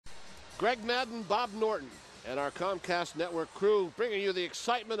Greg Madden, Bob Norton, and our Comcast Network crew bringing you the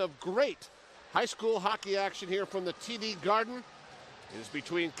excitement of great high school hockey action here from the TD Garden. It is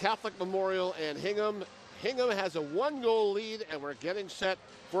between Catholic Memorial and Hingham. Hingham has a 1-goal lead, and we're getting set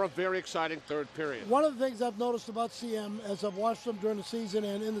for a very exciting third period. One of the things I've noticed about CM as I've watched them during the season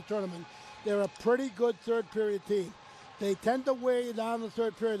and in the tournament, they're a pretty good third period team. They tend to wear you down in the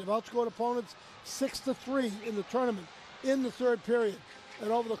third period. They've outscored opponents 6-3 in the tournament in the third period.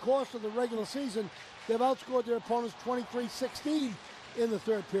 And over the course of the regular season, they've outscored their opponents 23-16 in the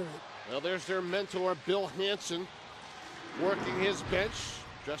third period. Well, there's their mentor, Bill Hansen, working his bench,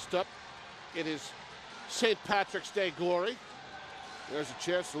 dressed up in his St. Patrick's Day glory. There's a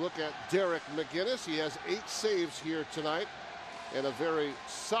chance to look at Derek McGinnis. He has 8 saves here tonight and a very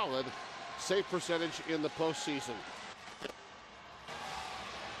solid save percentage in the postseason.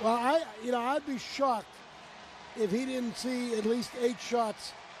 Well, I'd be shocked if he didn't see at least 8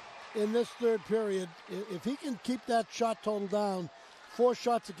 shots in this third period. If he can keep that shot total down, 4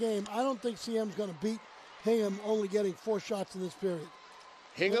 shots a game, I don't think CM's going to beat Hingham only getting 4 shots in this period.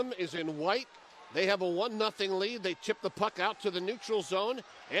 Hingham is in white. They have a 1-0 lead. They chip the puck out to the neutral zone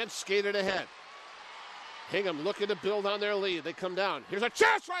and skate it ahead. Hingham looking to build on their lead. They come down. Here's a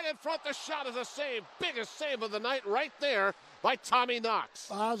chance right in front. The shot is a save. Biggest save of the night right there by Tommy Knox.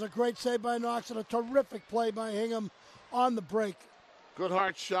 That was a great save by Knox and a terrific play by Hingham on the break. Good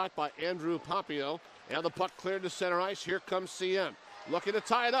hard shot by Andrew Pompeo. And the puck cleared to center ice. Here comes CM. Looking to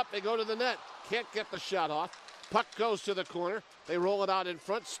tie it up. They go to the net. Can't get the shot off. Puck goes to the corner. They roll it out in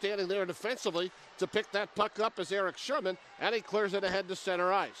front, standing there defensively to pick that puck up is Eric Sherman, and he clears it ahead to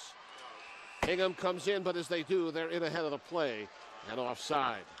center ice. Hingham comes in, but as they do, they're in ahead of the play and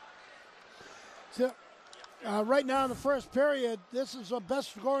offside. So, right now in the first period, this is the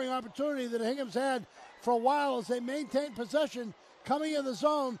best scoring opportunity that Hingham's had for a while as they maintain possession, coming in the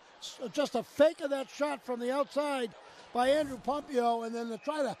zone. Just a fake of that shot from the outside by Andrew Pompeo, and then to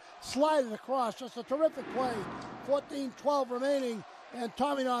try to slide it across. Just a terrific play. 14-12 remaining, and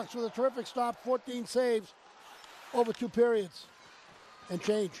Tommy Knox with a terrific stop, 14 saves over 2 periods and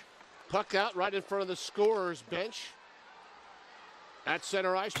change. Puck out right in front of the scorer's bench. At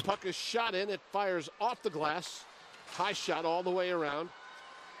center ice, puck is shot in. It fires off the glass. High shot all the way around.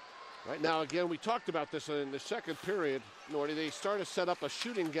 Right now, again, we talked about this in the second period, Norty. They start to set up a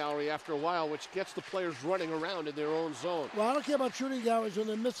shooting gallery after a while, which gets the players running around in their own zone. Well, I don't care about shooting galleries when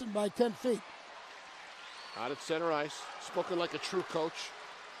they're missing by 10 feet. Out at center ice, spoken like a true coach.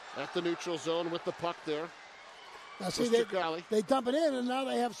 At the neutral zone with the puck there. Now, see, they dump it in, and now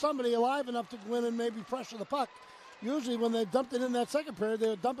they have somebody alive enough to go in and maybe pressure the puck. Usually when they dumped it in that second period, they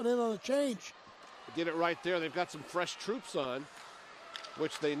were dumping it in on a change. They did it right there. They've got some fresh troops on,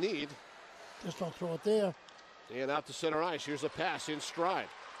 which they need. Just don't throw it there. And out to center ice. Here's a pass in stride.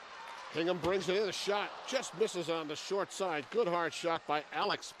 Hingham brings it in. A shot just misses on the short side. Good hard shot by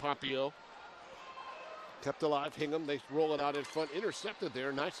Alex Pompeo. Kept alive. Hingham, they roll it out in front. Intercepted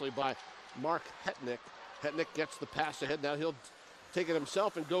there nicely by Mark Hetnick. Hetnick gets the pass ahead. Now he'll take it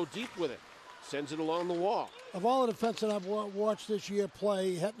himself and go deep with it. Sends it along the wall. Of all the defense that I've watched this year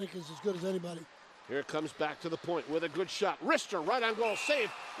play, Hetnick is as good as anybody. Here it comes back to the point with a good shot. Rister right on goal.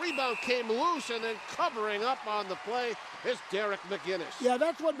 Save. Rebound came loose, and then covering up on the play is Derek McGinnis. Yeah,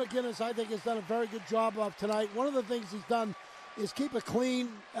 that's what McGinnis, I think, has done a very good job of tonight. One of the things he's done is keep a clean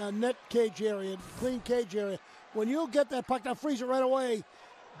net cage area, clean cage area. When you get that puck, now freeze it right away.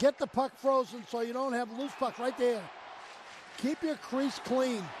 Get the puck frozen so you don't have loose puck right there. Keep your crease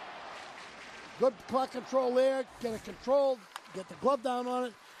clean. Good puck control there. Get it controlled. Get the glove down on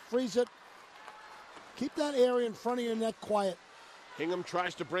it. Freeze it. Keep that area in front of your net quiet. Hingham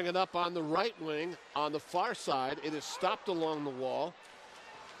tries to bring it up on the right wing. On the far side, it is stopped along the wall.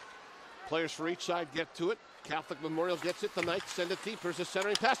 Players for each side get to it. Catholic Memorial gets it. The Knights send it deep. Here's a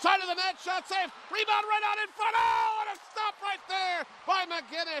centering pass. Side of the net. Shot save. Rebound right out in front. Oh, and a stop right there by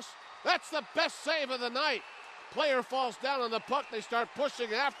McGinnis. That's the best save of the night. Player falls down on the puck. They start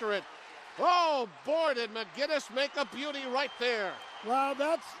pushing after it. Oh, boy, did McGinnis make a beauty right there. Well,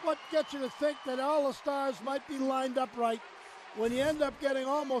 that's what gets you to think that all the stars might be lined up right when you end up getting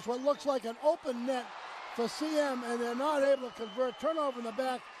almost what looks like an open net for CM, and they're not able to convert. Turnover in the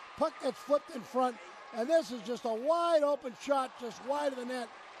back. Puck gets flipped in front. And this is just a wide open shot, just wide of the net.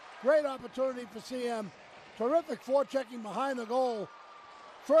 Great opportunity for CM. Terrific forechecking behind the goal.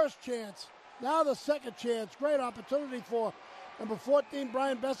 First chance. Now the second chance. Great opportunity for number 14,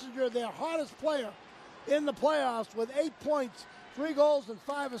 Brian Bessinger, their hottest player in the playoffs with 8 points, 3 goals, and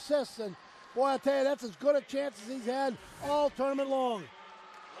 5 assists. And boy, I tell you, that's as good a chance as he's had all tournament long.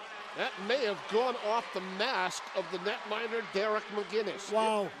 That may have gone off the mask of the netminder, Derek McGinnis.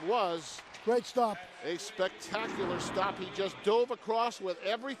 Wow. It was Great stop. a spectacular stop. He just dove across with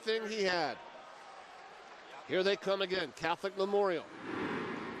everything he had. Here they come again, Catholic Memorial.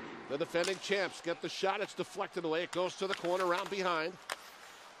 The defending champs get the shot. It's deflected away. It goes to the corner, round behind.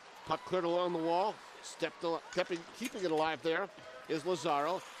 Puck cleared along the wall. Keeping it alive there is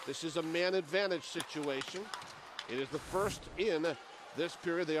Lazaro. This is a man advantage situation. It is the first in this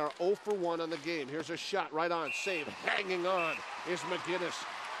period. They are 0 for 1 on the game. Here's a shot right on. Save. Hanging on is McGinnis.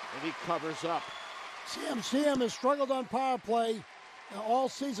 And he covers up. CM has struggled on power play all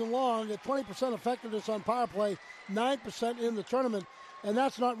season long at 20% effectiveness on power play, 9% in the tournament. And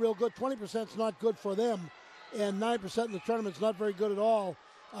that's not real good. 20% is not good for them. And 9% in the tournament is not very good at all.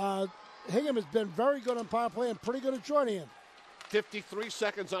 Hingham has been very good on power play and pretty good at shorthand. 53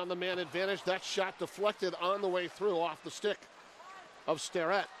 seconds on the man advantage. That shot deflected on the way through off the stick of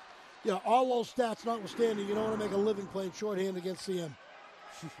Starrett. Yeah, all those stats notwithstanding, you don't want to make a living playing shorthand against CM.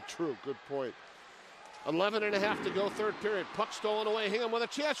 True, good point. 11 and a half to go, third period. Puck stolen away. Hingham with a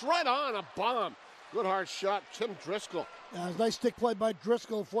chance right on, a bomb. Good hard shot, Tim Driscoll. Yeah, it was a nice stick play by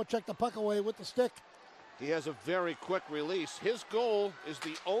Driscoll. Forechecked the puck away with the stick. He has a very quick release. His goal is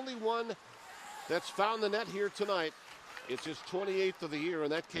the only one that's found the net here tonight. It's his 28th of the year,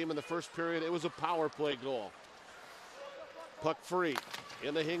 and that came in the first period. It was a power play goal. Puck free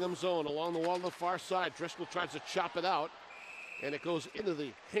in the Hingham zone along the wall on the far side. Driscoll tries to chop it out, and it goes into the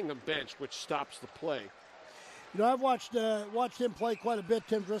Hingham bench, which stops the play. You know, I've watched him play quite a bit,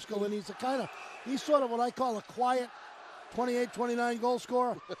 Tim Driscoll, and he's sort of what I call a quiet 28, 29 goal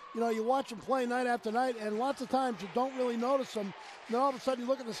scorer. You know, you watch him play night after night, and lots of times you don't really notice him. And then all of a sudden you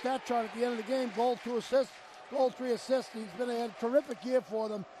look at the stat chart at the end of the game, goal, 2 assists, goal, 3 assists. He's been a terrific year for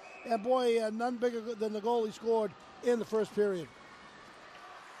them. And boy, none bigger than the goal he scored in the first period.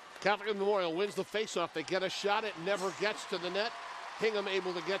 Catholic Memorial wins the faceoff. They get a shot. It never gets to the net. Hingham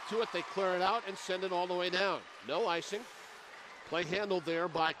able to get to it. They clear it out and send it all the way down. No icing. Play handled there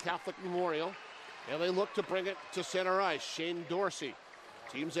by Catholic Memorial. And they look to bring it to center ice. Shane Dorsey.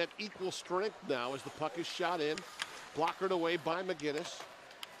 Teams at equal strength now as the puck is shot in. Blockered away by McGinnis.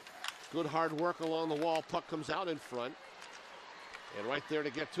 Good hard work along the wall. Puck comes out in front. And right there to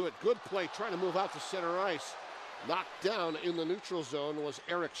get to it. Good play trying to move out to center ice. Knocked down in the neutral zone was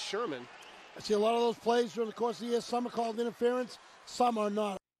Eric Sherman. I see a lot of those plays during the course of the year. Some are called interference, some are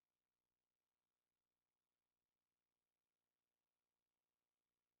not.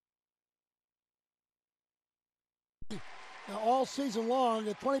 Now, all season long,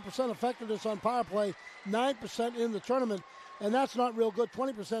 at 20% effectiveness on power play, 9% in the tournament, and that's not real good.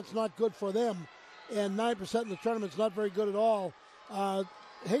 20% is not good for them, and 9% in the tournament is not very good at all.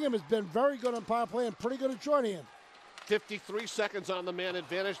 Hingham has been very good on power play and pretty good at shorthand. 53 seconds on the man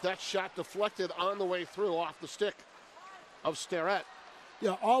advantage. That shot deflected on the way through off the stick of Starrett.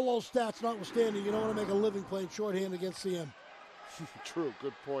 Yeah, all those stats notwithstanding, you don't want to make a living playing shorthand against CM. True,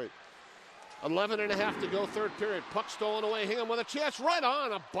 good point. 11 and a half to go, third period. Puck stolen away. Hingham with a chance right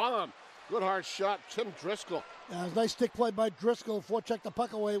on, a bomb. Good hard shot, Tim Driscoll. Yeah, it was a nice stick play by Driscoll. Forechecked the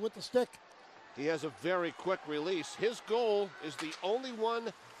puck away with the stick. He has a very quick release. His goal is the only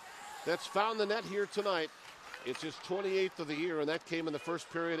one that's found the net here tonight. It's his 28th of the year, and that came in the first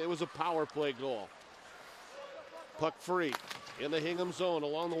period. It was a power play goal. Puck free in the Hingham zone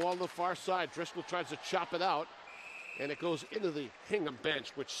along the wall on the far side. Driscoll tries to chop it out, and it goes into the Hingham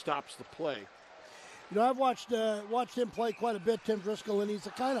bench, which stops the play. You know, I've watched him play quite a bit, Tim Driscoll, and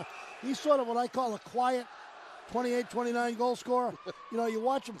he's sort of what I call a quiet 28, 29 goal scorer. You know, you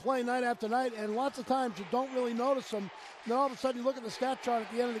watch him play night after night, and lots of times you don't really notice him. And then all of a sudden you look at the stat chart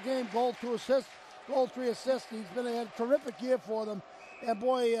at the end of the game, goal, 2 assists, goal, 3 assists. He's been a terrific year for them. And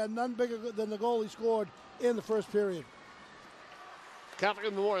boy, none bigger than the goal he scored in the first period.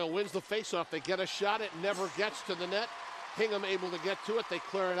 Catholic Memorial wins the faceoff. They get a shot. It never gets to the net. Hingham able to get to it. They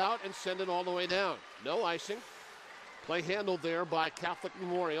clear it out and send it all the way down. No icing. Play handled there by Catholic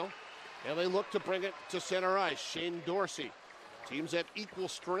Memorial. And they look to bring it to center ice. Shane Dorsey. Teams at equal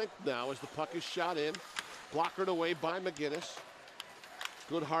strength now as the puck is shot in. Blockered away by McGinnis.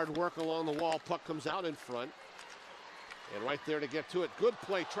 Good hard work along the wall. Puck comes out in front. And right there to get to it. Good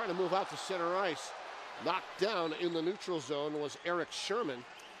play trying to move out to center ice. Knocked down in the neutral zone was Eric Sherman.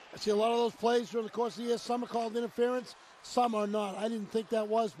 I see a lot of those plays during the course of the year. Some are called interference, some are not. I didn't think that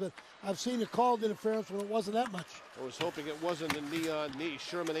was, but I've seen it called interference when it wasn't that much. I was hoping it wasn't a knee-on-knee.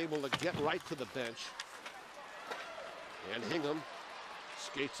 Sherman able to get right to the bench. And Hingham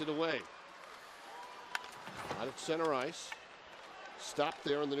skates it away. Out at center ice. Stopped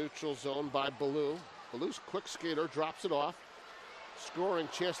there in the neutral zone by Ballou. Ballou's quick skater drops it off. scoring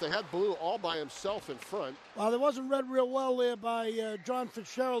chance. They had Blue all by himself in front. Well, it wasn't read real well there by John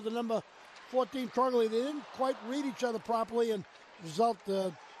Fitzgerald, the number 14 Trugly. They didn't quite read each other properly, and the result,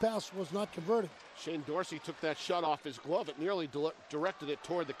 the pass was not converted. Shane Dorsey took that shot off his glove. It nearly directed it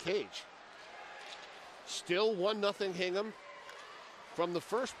toward the cage. Still 1-0 Hingham from the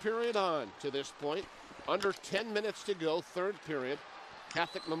first period on to this point. Under 10 minutes to go, third period.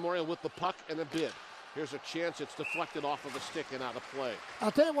 Catholic Memorial with the puck and a bid. Here's a chance. It's deflected off of a stick and out of play.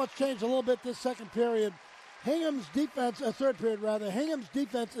 I'll tell you what's changed a little bit this second period. Hingham's defense, third period rather, Hingham's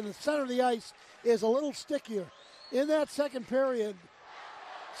defense in the center of the ice is a little stickier. In that second period,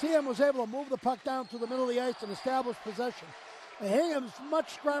 CM was able to move the puck down to the middle of the ice and establish possession. And Hingham's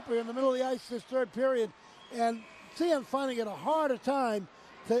much scrappier in the middle of the ice this third period, and CM finding it a harder time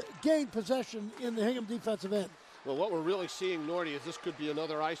to gain possession in the Hingham defensive end. Well, what we're really seeing, Nordy, is this could be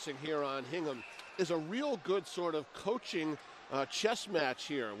another icing here on Hingham, is a real good sort of coaching chess match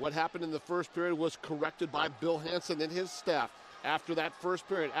here. What happened in the first period was corrected by Bill Hansen and his staff after that first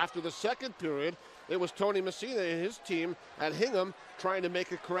period. After the second period, it was Tony Messina and his team at Hingham trying to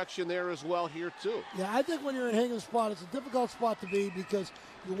make a correction there as well here too. Yeah, I think when you're in Hingham's spot, it's a difficult spot to be because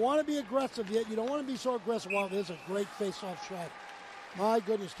you want to be aggressive, yet you don't want to be so aggressive. Wow, there's a great face-off shot. My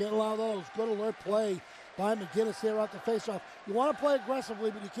goodness, can't allow those. Good alert play by McGinnis there out the face-off. You want to play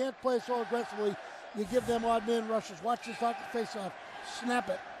aggressively, but you can't play so aggressively you give them odd man rushes. Watch this out the face-off. Snap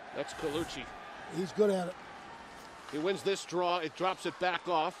it. That's Colucci. He's good at it. He wins this draw. It drops it back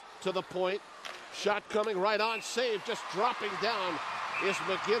off to the point. Shot coming right on. Save. Just dropping down is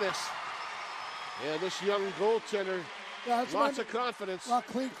McGinnis. And this young goaltender, lots of confidence. Well,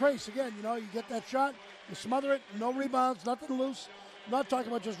 clean crease. Again, you know, you get that shot, you smother it, no rebounds, nothing loose. I'm not talking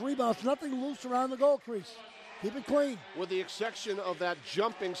about just rebounds, nothing loose around the goal crease. Keep it clean. With the exception of that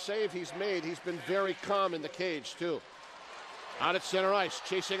jumping save he's made, he's been very calm in the cage, too. Out at center ice,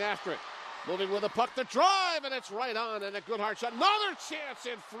 chasing after it. Moving with a puck to drive, and it's right on, and a good hard shot. Another chance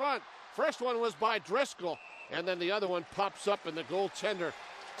in front. First one was by Driscoll, and then the other one pops up, and the goaltender,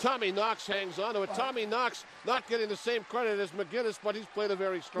 Tommy Knox, hangs on to it. Tommy Knox not getting the same credit as McGinnis, but he's played a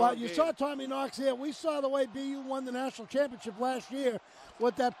very strong game. You saw Tommy Knox here. We saw the way BU won the national championship last year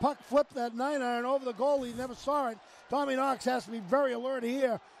with that puck flip, that 9-iron over the goalie. You never saw it. Tommy Knox has to be very alert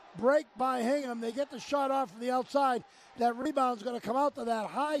here. Break by Hingham. They get the shot off from the outside. That rebound's going to come out to that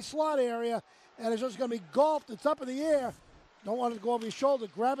high slot area, and it's just going to be golfed. It's up in the air. Don't want it to go over your shoulder.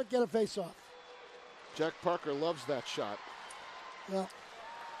 Grab it, get a face-off. Jack Parker loves that shot. Yeah.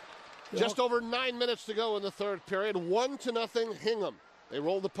 Just over 9 minutes to go in the third period. 1-0 Hingham. They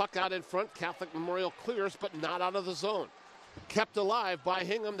roll the puck out in front. Catholic Memorial clears, but not out of the zone. Kept alive by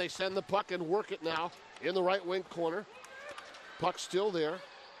Hingham. They send the puck and work it now in the right wing corner. Puck still there.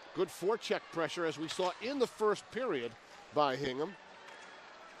 Good forecheck pressure, as we saw in the first period by Hingham.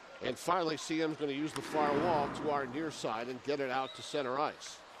 And finally, CM's going to use the far wall to our near side and get it out to center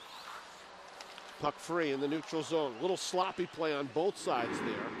ice. Puck free in the neutral zone. Little sloppy play on both sides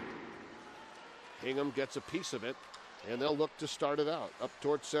there. Hingham gets a piece of it, and they'll look to start it out up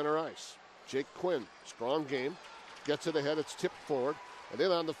towards center ice. Jake Quinn, strong game, gets it ahead. It's tipped forward. And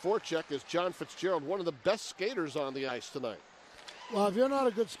then on the forecheck is John Fitzgerald, one of the best skaters on the ice tonight. Well, if you're not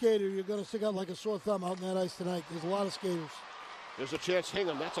a good skater, you're going to stick out like a sore thumb out in that ice tonight. There's a lot of skaters. There's a chance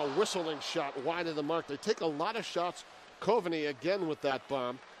Hingham. That's a whistling shot wide of the mark. They take a lot of shots. Coveney again with that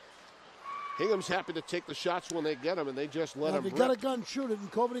bomb. Hingham's happy to take the shots when they get them, and they just let them rip. If you got a gun, shoot it,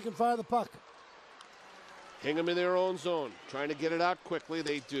 and Coveney can fire the puck. Hingham in their own zone, trying to get it out quickly.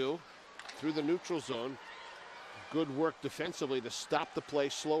 They do, through the neutral zone. Good work defensively to stop the play,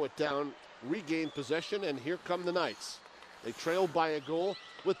 slow it down, regain possession, and here come the Knights. They trail by a goal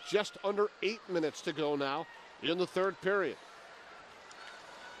with just under 8 minutes to go now in the third period.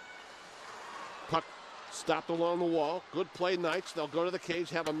 Puck stopped along the wall. Good play, Knights. They'll go to the cage,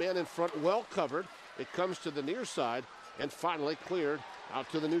 have a man in front, well covered. It comes to the near side, and finally cleared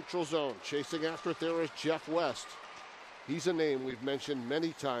out to the neutral zone. Chasing after it there is Jeff West. He's a name we've mentioned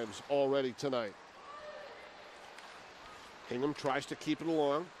many times already tonight. Hingham tries to keep it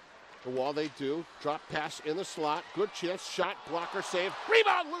along the wall. They do. Drop pass in the slot. Good chance. Shot. Blocker save.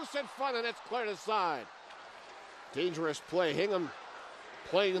 Rebound loose in front, and it's cleared aside. Dangerous play. Hingham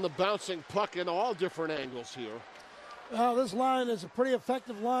playing the bouncing puck in all different angles here. Well, this line is a pretty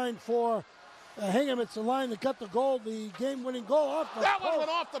effective line for Hingham. It's a line that got the goal, the game-winning goal off the post. That one went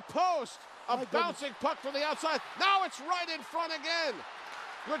off the post. A bouncing puck from the outside. Now it's right in front again.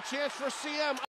 Good chance for CM.